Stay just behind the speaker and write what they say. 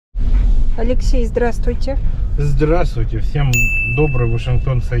Алексей, здравствуйте. Здравствуйте, всем добрый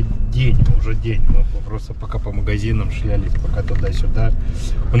вашингтонский день, уже день. Мы просто пока по магазинам шлялись, пока туда-сюда.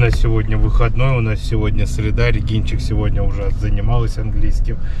 У нас сегодня выходной, у нас сегодня среда, Регинчик сегодня уже занималась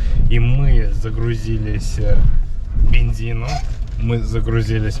английским. И мы загрузились бензином, мы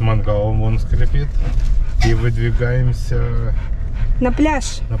загрузились мангалом, он скрипит. И выдвигаемся На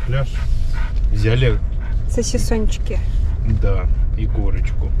пляж. на пляж. Взяли, Сосисончики. да, и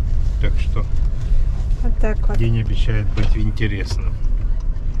горочку. Так что Вот так вот. день обещает быть интересным.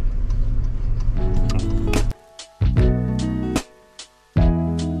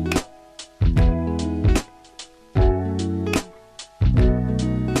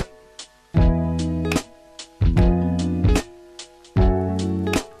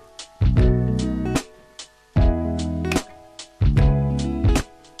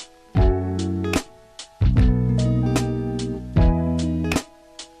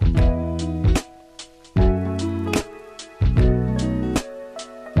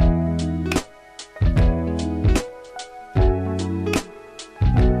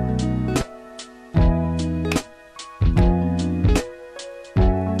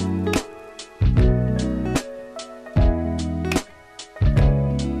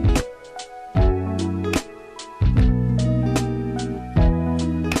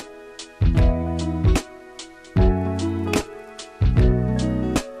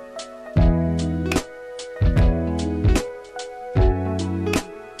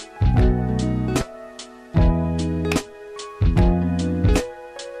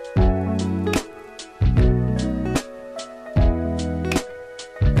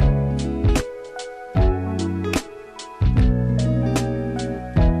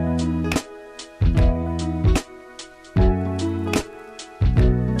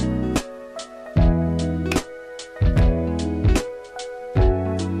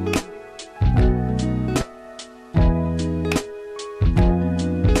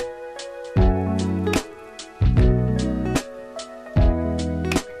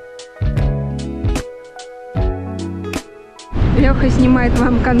 Леха снимает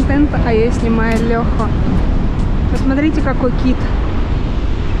вам контент, а я снимаю Леху. Посмотрите, какой кит.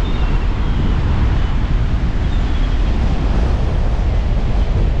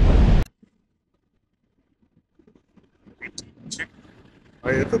 А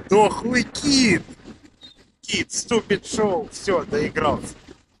это дохлый кит! Кит, ступид шоу, все, доигрался.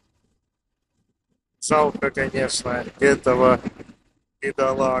 Жалко, конечно, этого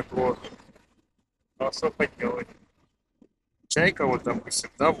бедолагу. А что поделать? Чайка, вот, допустим,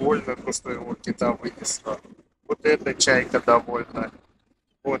 довольна, то, что его кита вынесла. Вот эта чайка довольна.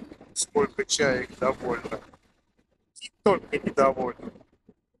 Вот сколько чаек довольна. Кит только недоволен.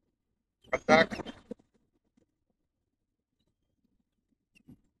 А так...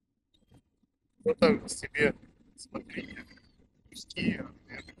 Кто-то себе, смотрите, куски, я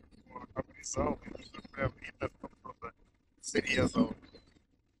его обрезал, и прям видно, что кто-то срезал.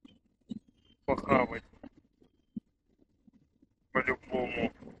 Похавать.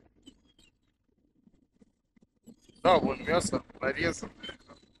 По-любому. Да, вон мясо нарезано.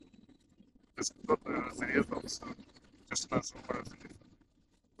 То есть кто-то разрезал все. Сейчас нас разрезал.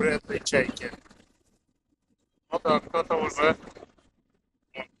 При этой чайке. Ну да, кто-то уже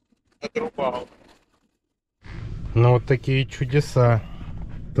отрубал. Ну вот такие чудеса.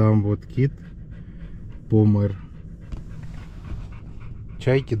 Там вот кит, помер.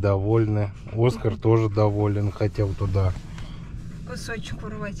 Чайки довольны. Оскар тоже доволен, хотел туда Кусочек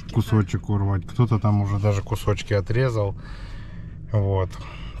урвать кита. кусочек урвать. Кто-то там уже даже кусочки отрезал. Вот.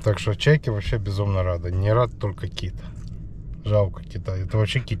 Так что чайки вообще безумно рады. Не рад только кит. Жалко кита. Это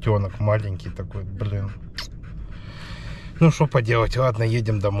вообще китенок маленький такой, блин. Ну что поделать, ладно,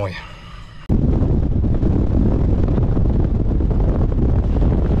 едем домой.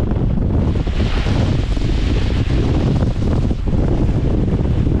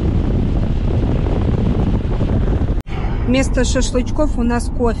 Вместо шашлычков у нас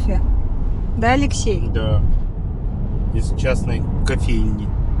кофе. Да, Алексей? Да. Из частной кофейни.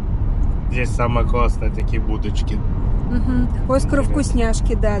 Здесь самое классное такие будочки. Угу. Оскару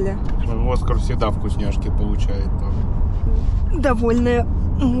вкусняшки дали. Оскар всегда вкусняшки получает там. Довольная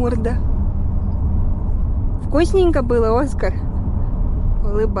морда. Вкусненько было, Оскар?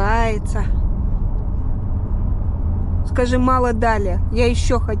 Улыбается. Скажи, мало дали. Я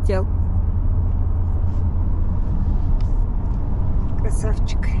еще хотел.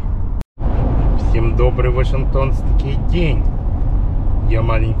 Красавчик. Всем добрый вашингтонский день. Я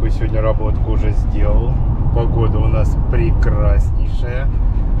маленькую сегодня работку уже сделал. Погода у нас прекраснейшая.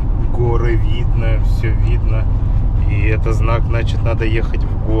 Горы видно, все видно. И это знак, значит, надо ехать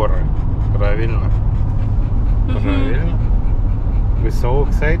в горы. Правильно. Правильно. Вы so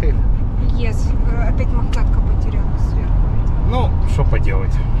excited? Yes. Опять мохнатка потерялась сверху. Ну, что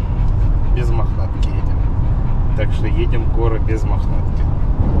поделать. Без мохнатки едем. Так что едем в горы без мохнатки.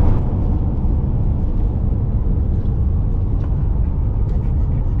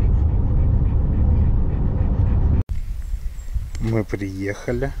 Мы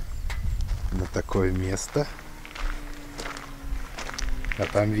приехали на такое место. А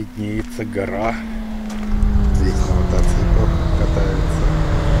там виднеется гора. Здесь на мотоциклах катаются.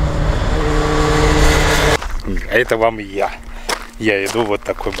 А это вам и я. Я иду вот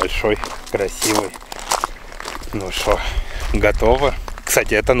такой большой, красивый. Ну что, готово?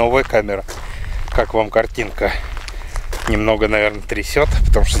 Кстати, это новая камера. Как вам картинка? Немного, наверное, трясет,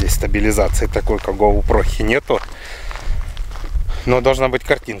 потому что здесь стабилизации такой, как GoPro нету. Но должна быть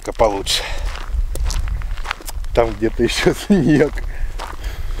картинка получше. Там где-то еще снег.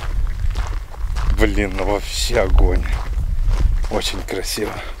 Блин, ну вообще огонь. Очень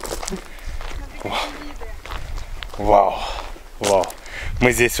красиво. Вау. Вау.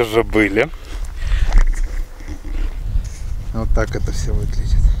 Мы здесь уже были. Вот так это все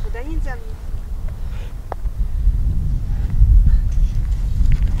выглядит. Куда нельзя?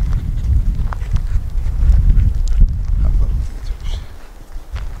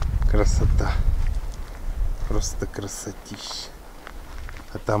 Красота. Просто красотища.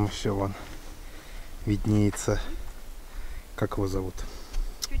 А там еще вон виднеется, как его зовут?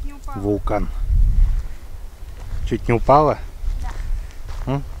 Чуть не упала. Вулкан. Чуть не упала?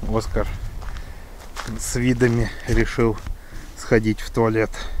 Да. Оскар с видами решил сходить в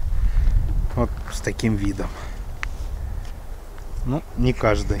туалет. Вот с таким видом. Ну, не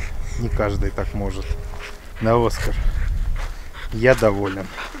каждый так может. Да, Оскар? Я доволен.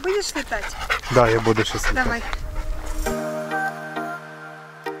 Ты будешь летать? Да, я буду сейчас летать. Давай.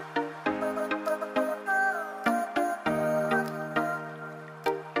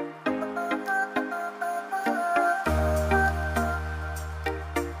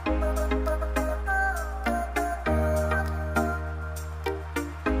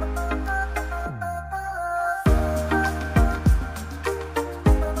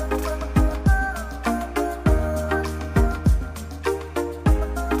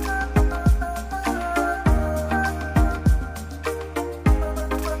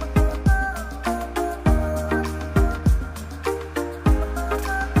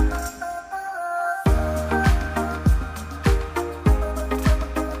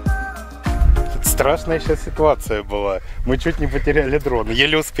 Страшная сейчас ситуация была. Мы чуть не потеряли дрон.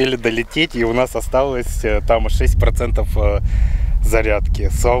 Еле успели долететь, и у нас осталось там 6% зарядки.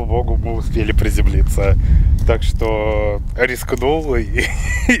 Слава богу, мы успели приземлиться. Так что рискнул и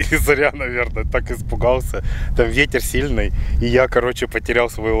зря, наверное, так испугался. Там ветер сильный, и я, короче, потерял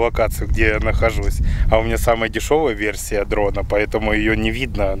свою локацию, где я нахожусь. А у меня самая дешевая версия дрона, поэтому ее не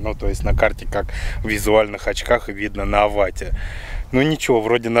видно, ну, то есть на карте как в визуальных очках и видно на авате. Ну ничего,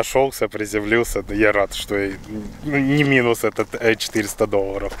 вроде нашелся, приземлился. Я рад, что не минус этот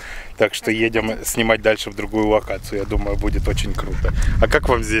 $400. Так что едем снимать дальше в другую локацию. Я думаю, будет очень круто. А как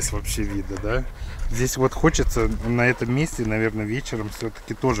вам здесь вообще видно, да? Здесь вот хочется на этом месте, наверное, вечером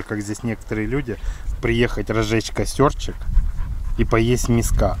все-таки тоже, как здесь некоторые люди, приехать разжечь костерчик и поесть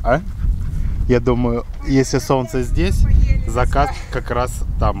миска, а? Я думаю, если солнце здесь, закат как раз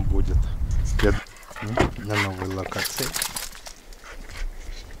там будет. На новой локации.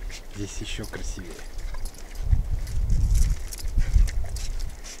 Здесь еще красивее.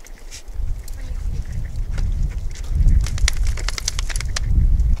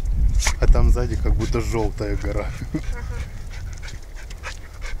 А там сзади как будто желтая гора.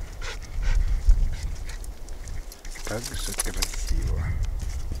 Как же красиво.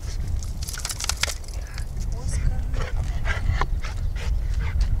 Оскар.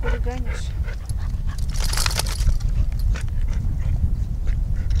 Хулиганишь.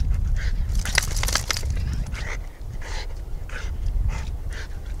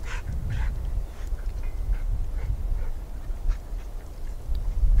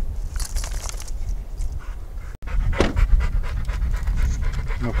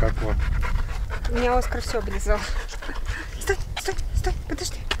 Ну как вот? Меня Оскар все облизал. Стой, стой, стой,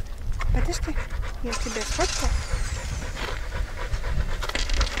 подожди. Подожди. Я тебя сфоткаю.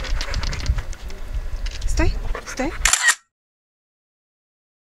 Стой, стой.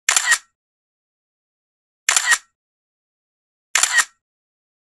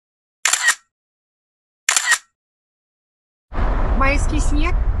 Майский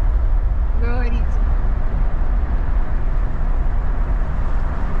снег, говорит.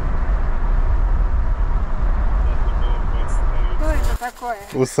 Кто это? такое?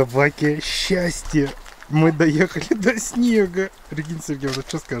 У собаки счастье. Мы доехали до снега. Регина Сергеевна,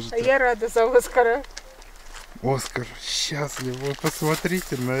 что скажете? Я рада за Оскара. Оскар счастлив. Вы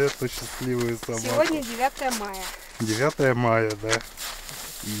посмотрите на эту счастливую собаку. Сегодня 9 мая. 9 мая, да.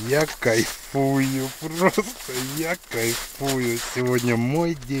 Я кайфую, просто я кайфую. Сегодня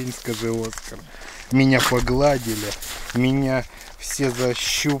мой день, скажи, Оскар. Меня погладили, меня все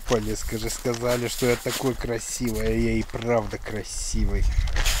защупали, скажи, сказали, что я такой красивый, а я и правда красивый.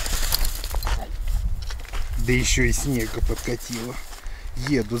 Да еще и снега подкатило.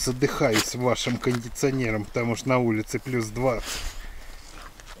 Еду, задыхаюсь вашим кондиционером, потому что на улице плюс 20.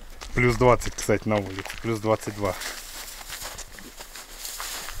 Плюс 20, кстати, на улице, плюс 22.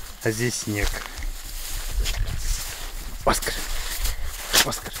 А здесь снег. Оскар!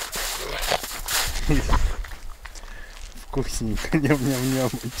 Оскар! Вкусненько,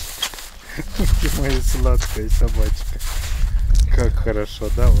 ням-ням-нямочек. Ты моя сладкая собачка. Как хорошо,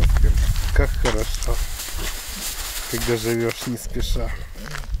 да, Оскар? Как хорошо, когда живешь не спеша.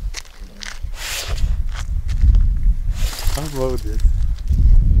 Обалдеть.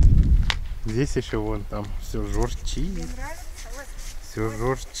 Здесь еще вон там все журчит. Все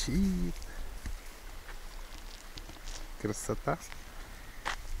журчит. Красота.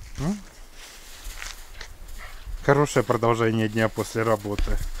 Хорошее продолжение дня после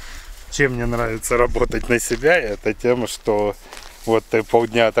работы. Чем мне нравится работать на себя, это тем, что вот ты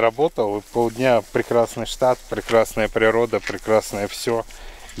полдня отработал, полдня прекрасный штат, прекрасная природа, прекрасное все.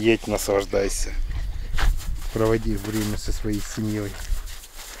 Едь, наслаждайся. Проводи время со своей семьей.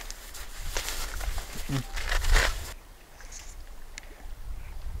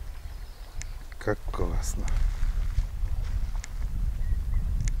 Как классно.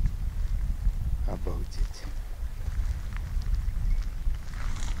 Обалдеть.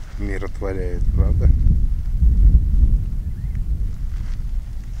 Миротворяет, правда?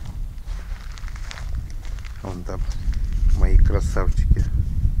 Вон там мои красавчики.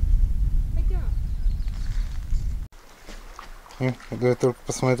 Да только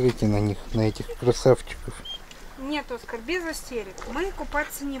посмотрите на них, на этих красавчиков. Нет, Оскар, без истерик. Мы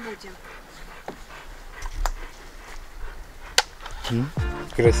купаться не будем.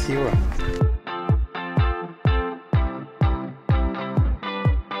 Красиво.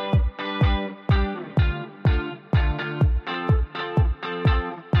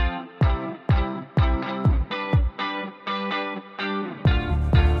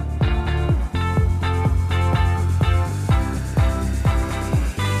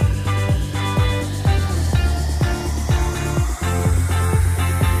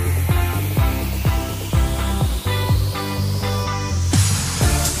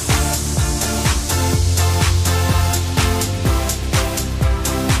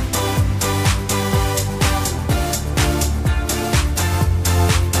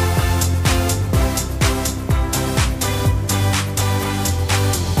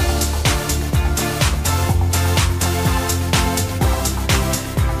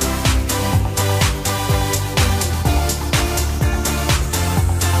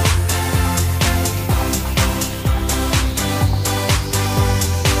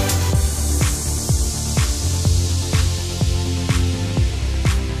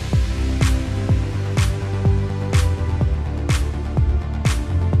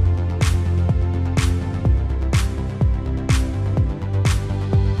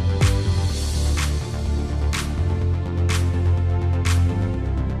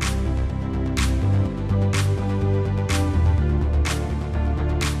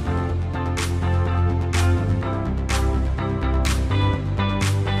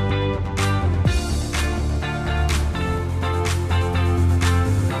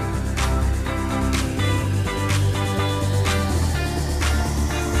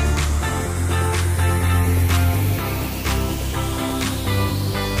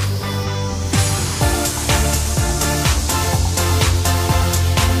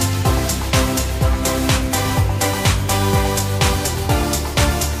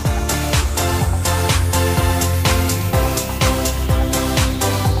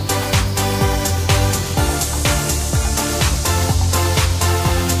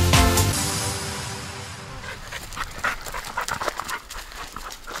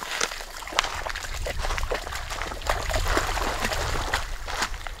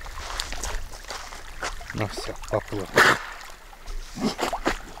 Ну все, поплыл.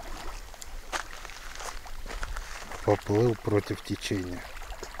 Поплыл против течения.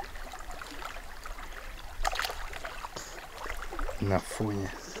 На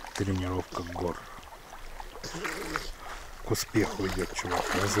фоне тренировка гор. К успеху идет, чувак,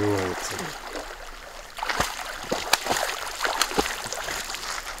 развивается.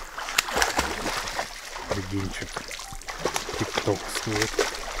 Генчик тик-ток снимет.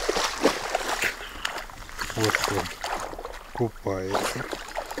 Вот он купается.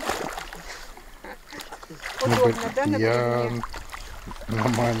 Удобно, да, на Я прыгне? на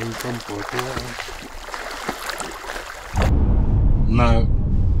маленьком поплаве.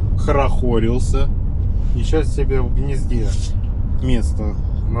 Нахорохорился. И сейчас себе в гнезде место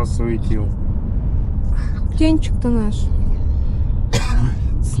насуетил. Птенчик-то наш.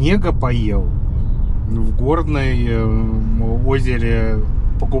 Снега поел. В горной озере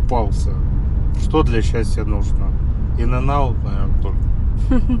покупался. Что для счастья нужно? И нанал, наверное, только.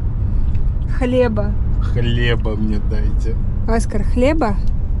 Хлеба. Хлеба мне дайте. Оскар, хлеба?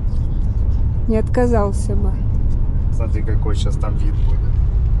 Не отказался бы. Смотри, какой сейчас там вид будет.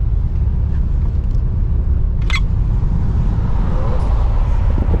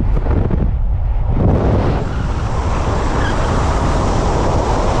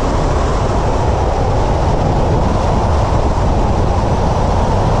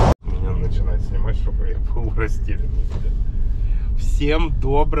 Меня начинает снимать, чтобы я был растерян. Всем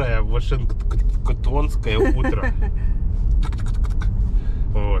доброе вашингтонское утро.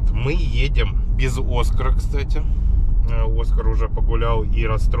 Вот, мы едем без Оскара, кстати. Оскар уже погулял и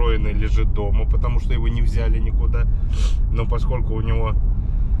расстроенный лежит дома, потому что его не взяли никуда. Но поскольку у него...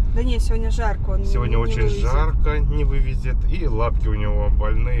 Да не, сегодня жарко. Он сегодня не очень вывезет. жарко, не вывезет. И лапки у него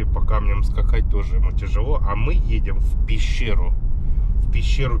больные, по камням скакать тоже ему тяжело. А мы едем в пещеру. В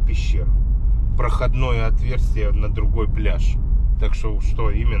пещеру. Проходное отверстие на другой пляж. Так что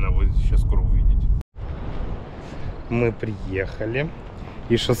именно вы сейчас скоро увидите. Мы приехали.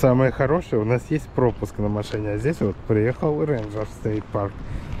 И что самое хорошее, у нас есть пропуск на машине. А здесь вот приехал Рейнджер State Park.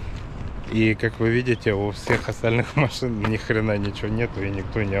 И как вы видите, у всех остальных машин ни хрена ничего нету и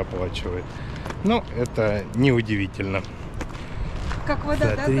никто не оплачивает. Ну, это неудивительно. Как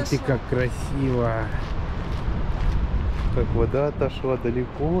вода, Смотрите, да, как красиво. Как вода отошла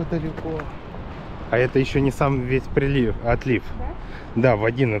далеко. А это еще не сам весь отлив. Да, в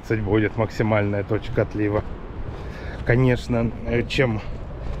 11 будет максимальная точка отлива. Конечно, чем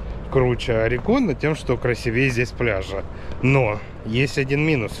круче Орегон, тем, что красивее здесь пляжа. Но есть один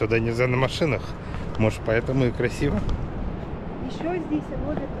минус. Сюда нельзя на машинах. Может, поэтому и красиво. Еще здесь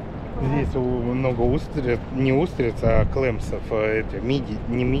ловят. Здесь много устриц. Не устриц, а клемсов. Эти, миди,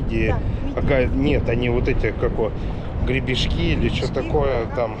 не миди. Да, Нет, они вот эти, гребешки или что такое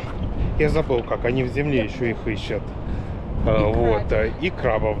там. Я забыл, как они в земле еще их ищут. Вот, и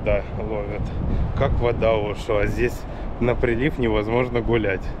крабов, да, ловят. Как вода ушла. Здесь на прилив невозможно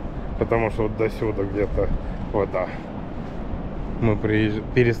гулять, потому что вот до сюда где-то вода. Мы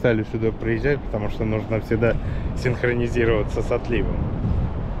перестали сюда приезжать, потому что нужно всегда синхронизироваться с отливом.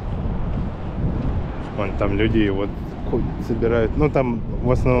 Вон там люди вот ходят, собирают. Ну там в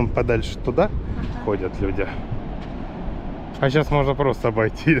основном подальше туда ходят люди. А сейчас можно просто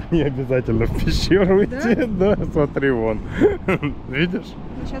обойти, не обязательно в пещеру идти. Да, смотри, вон. Видишь?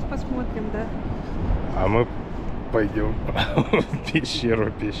 Ну, сейчас посмотрим, да. А мы пойдем в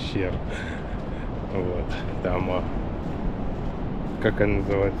пещеру. Вот. Там, как она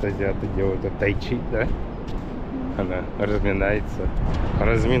называется, азиаты делают, это тайчи, да? Она разминается.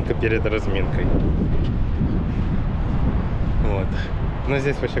 Разминка перед разминкой. Вот. Но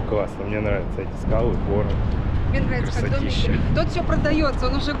здесь вообще классно. Мне нравятся эти скалы, горы. Мне нравится, как домики. Тут все продается,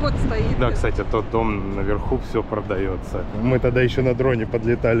 он уже год стоит. Да, кстати, тот дом наверху все продается. Мы тогда еще на дроне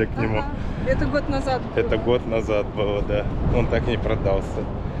подлетали к нему. Это год назад было. Это год назад было, да. Он так не продался.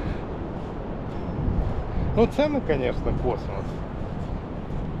 Ну, цены, конечно, космос.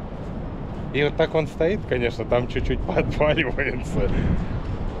 И вот так он стоит, конечно, там чуть-чуть подваливается.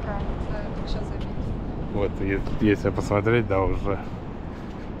 Правда, да, я сейчас заметила. Вот, если посмотреть, да, уже.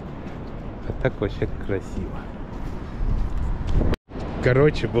 А так вообще красиво.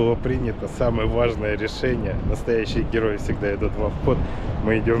 Короче, было принято самое важное решение. Настоящие герои всегда идут в обход.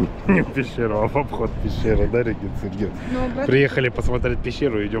 Мы идем не в пещеру, а в обход пещеры, да, Регина? Приехали посмотреть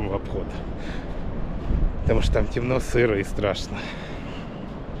пещеру, идем в обход. Потому что там темно, сыро и страшно.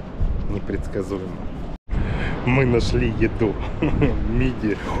 Непредсказуемо. Мы нашли еду.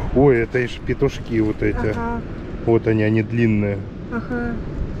 Миди. Ой, это и петушки вот эти. Ага. Вот они длинные. Ага.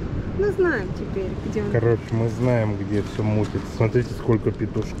 Ну, знаем теперь, где он. Короче, мы знаем, где все мутится. Смотрите, сколько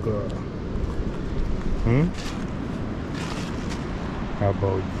петушка.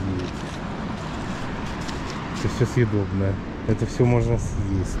 Обалдеть. Это все съедобное. Это все можно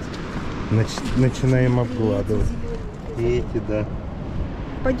съесть. Начинаем обгладывать. Эти, да.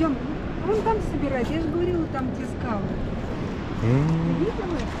 Пойдем. Вон там собирать. Я же говорила, там где скалы.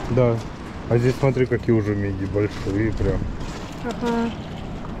 Видела это? Да. А здесь смотри, какие уже миди большие прям. Ага.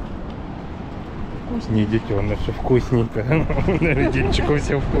 вкусненько. Не детеныш, вкусненько. На Регинчику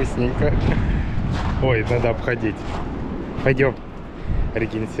все вкусненько. Ой, надо обходить. Пойдем,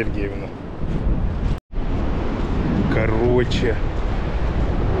 Регина Сергеевна. Короче,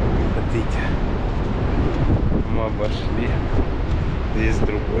 смотрите, мы обошли здесь с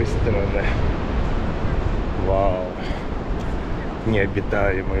другой стороны. Вау,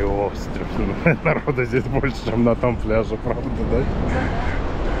 необитаемый остров. Народу здесь больше, чем на том пляже, правда, да?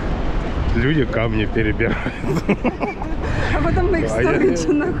 Люди камни перебирают. А потом мы их в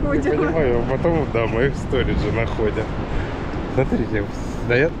сторидже находим. Я понимаю, а потом, да, мы их в сторидже находим. Смотрите,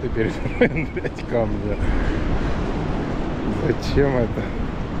 стоят и перебирают, блядь, камни. Зачем это?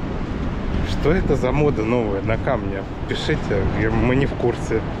 Что это за мода новая на камне? Пишите, мы не в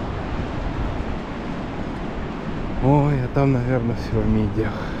курсе. Ой, а там, наверное, все в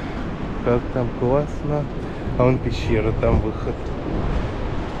медиах. Как там классно. А вон пещера, там выход.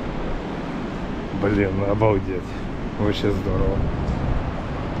 Блин, обалдеть. Вообще здорово.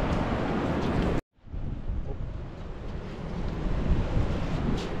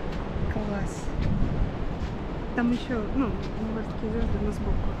 Класс. Там еще, ну, морские звезды, но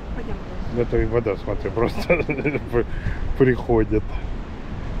сбоку. Пойдем. Это и вода, смотри, просто приходит.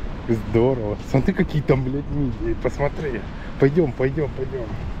 Здорово. Смотри, какие там, блядь, мидии. Посмотри. Пойдем, пойдем, пойдем.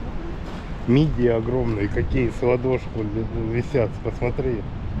 Мидии огромные, какие с ладошку висят. Посмотри.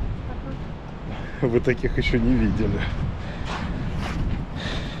 Вы таких еще не видели.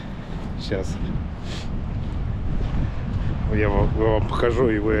 Сейчас. Я вам покажу,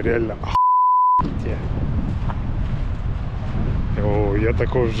 и вы реально охуете. О, я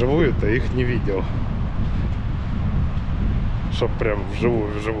такого вживую-то их не видел. Чтоб прям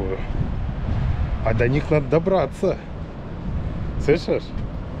вживую. А до них надо добраться. Слышишь?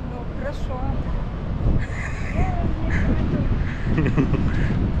 Ну, хорошо.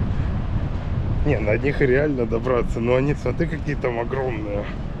 Не, на них реально добраться. Но они, смотри, какие там огромные.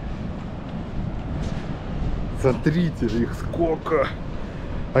 Смотрите, их сколько.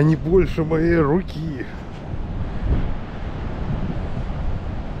 Они больше моей руки.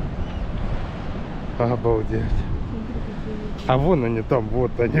 Обалдеть. А вон они там,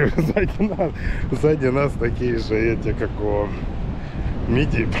 вот они сзади нас такие же эти, как у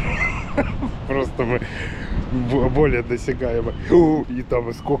мидии. Просто мы более досягаемы. И там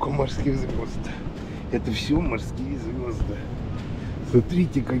и сколько морских звезд. Это все морские звезды.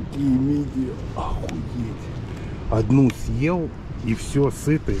 Смотрите, какие мидии. Охуеть. Одну съел и все,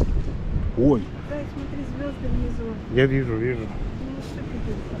 сытый. Ой. Да, смотри, звезды внизу. Я вижу. Ну, что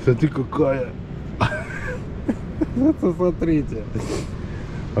ты? Смотри, какая. Это смотрите.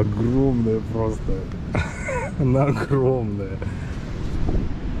 Огромная просто. Она огромная.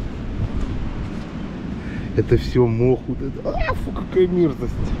 Это все мох. Вот это. А, фу, какая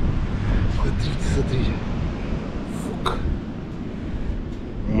мерзость. Смотрите. Фук.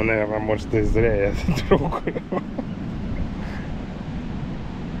 Наверное, может, и зря я это трогаю.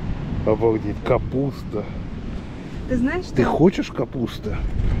 Обалдеть, капуста. Ты знаешь, что? Ты хочешь капуста?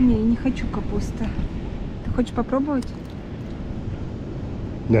 Не, я не хочу капусты. Ты хочешь попробовать?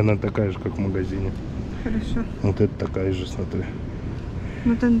 Да, она такая же, как в магазине. Хорошо. Вот это такая же, смотри.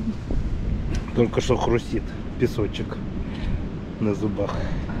 Ну там... Только что хрустит песочек на зубах.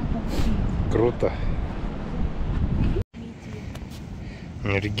 Круто.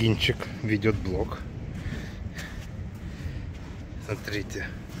 Регинчик ведет блог. Смотрите.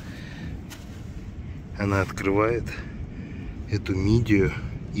 Она открывает эту мидию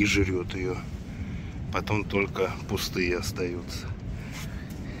и жрет ее. Потом только пустые остаются.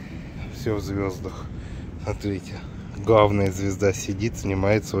 Все в звездах. Смотрите. Главная звезда сидит,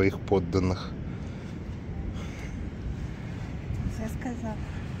 снимает своих подданных. Я сказала.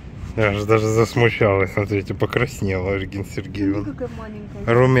 Даже засмущалась. Смотрите, покраснела Регина Смотри, Сергеевна. какая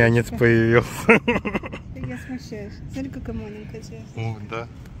маленькая. Румянец появился. Ты меня смущаешь. Смотри, какая маленькая звезда. О, да.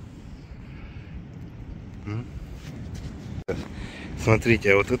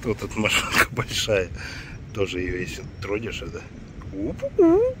 Смотрите, а вот эта вот эта машинка большая. Тоже ее, если тронешь, это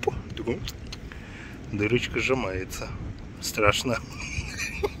дырочка сжимается. Страшно.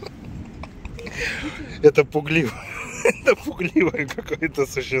 Это пугливое. Это пугливое какое-то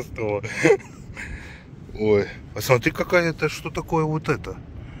существо. Ой, а смотри, какая-то, что такое вот это?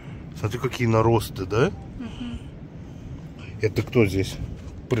 Смотри, какие наросты, да? Это кто здесь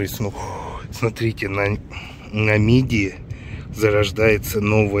прыснул? Смотрите, на мидии зарождается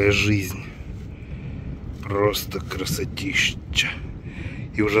новая жизнь. Просто красотища.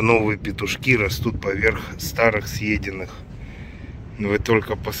 И уже новые петушки растут поверх старых съеденных. Вы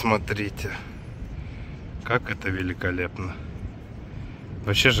только посмотрите. Как это великолепно.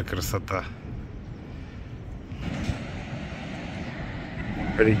 Вообще же красота.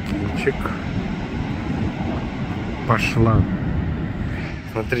 Регинчик. Пошла.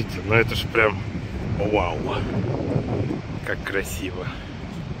 Смотрите, ну это же прям вау. Как красиво.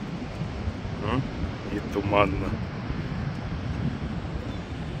 И туманно.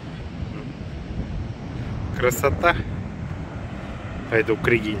 Красота. Пойду к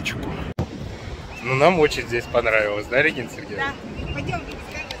Регинчику. Ну, нам очень здесь понравилось, да, Регин Сергеевна? Да. Пойдем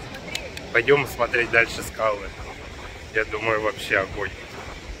смотреть. Пойдем смотреть дальше скалы. Я думаю, вообще огонь.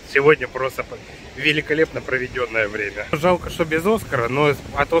 Сегодня просто великолепно проведенное время. Жалко, что без Оскара, но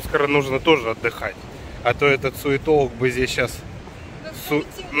от Оскара нужно тоже отдыхать. А то этот суетолог бы здесь сейчас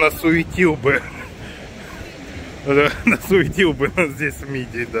насуетил бы. Насуетил бы нас здесь в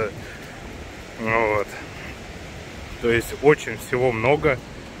мидии, да. Вот. То есть очень всего много.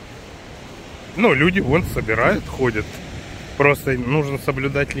 Ну, люди вон собирают, ходят. Просто нужно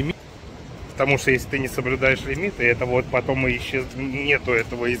соблюдать лимит. Потому что если ты не соблюдаешь лимиты, это вот потом и нету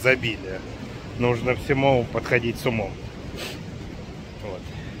этого изобилия. Нужно всему подходить с умом. Вот.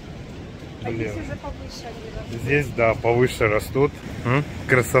 Блин. Здесь, да, повыше растут.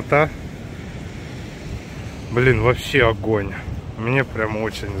 Красота. Блин, вообще огонь. Мне прям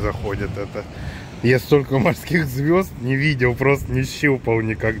очень заходит это. Я столько морских звезд не видел, просто не щупал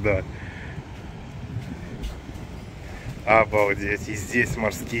никогда. Обалдеть. И здесь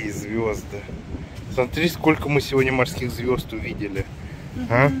морские звезды. Смотри, сколько мы сегодня морских звезд увидели.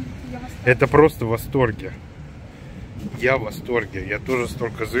 А? Это просто в восторге. Я в восторге. Я тоже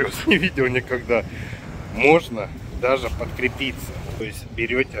столько звезд не видел никогда. Можно даже подкрепиться. То есть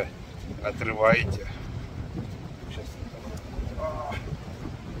берете, отрываете.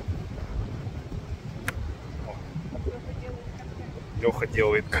 Леха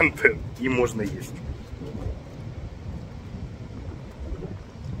делает контент. И можно есть.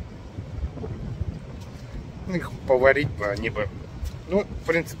 Их поварить бы, они бы... Ну, в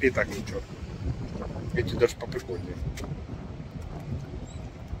принципе, и так ничего. Эти даже поприкольнее.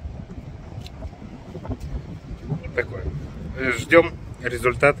 Такое. Ждем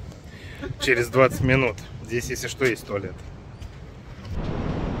результат через 20 минут. Здесь, если что, есть туалет.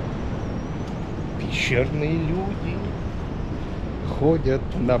 Пещерные люди ходят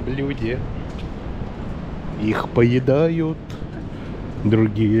на блюде. Их поедают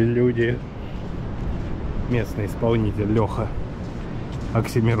другие люди. Местный исполнитель Леха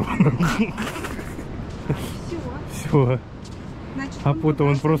Оксимирон. Все. А потом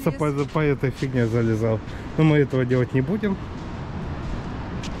он просто по этой фигне залезал. Но мы этого делать не будем.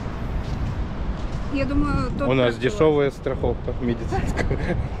 Я думаю, у нас дешевая страховка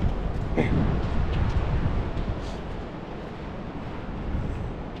медицинская.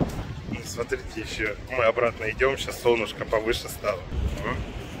 Смотрите, еще мы обратно идем, сейчас солнышко повыше стало.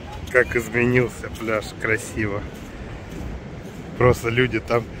 Как изменился пляж, красиво. Просто люди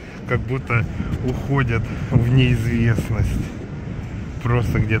там как будто уходят в неизвестность.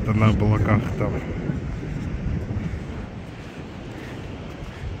 Просто где-то на облаках там.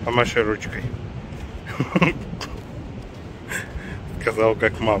 Помаши ручкой. Сказал,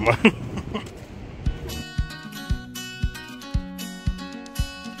 как мама.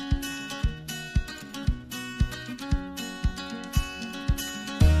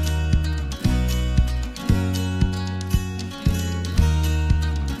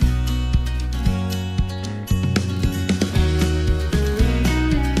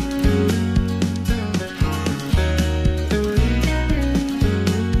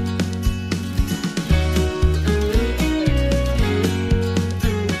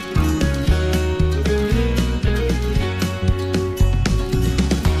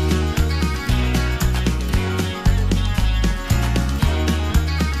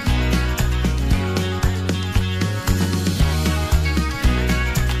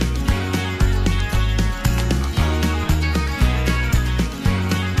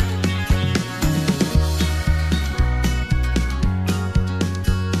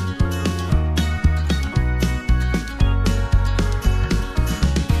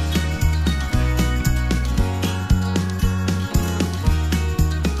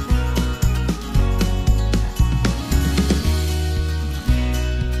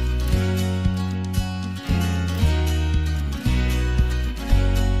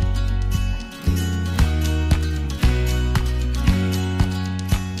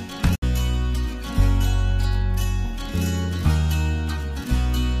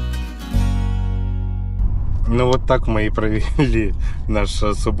 Ну вот так мы и провели наш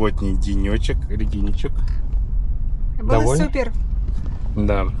субботний денечек, Регинчик. Было Довольны? супер.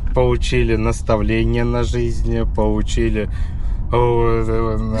 Да, получили наставление на жизнь, получили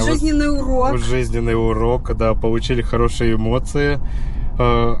Жизненный урок. жизненный урок, да, получили хорошие эмоции,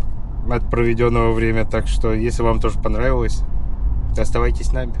 от проведенного времени. Так что, если вам тоже понравилось, оставайтесь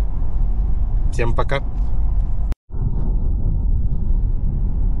с нами. Всем пока.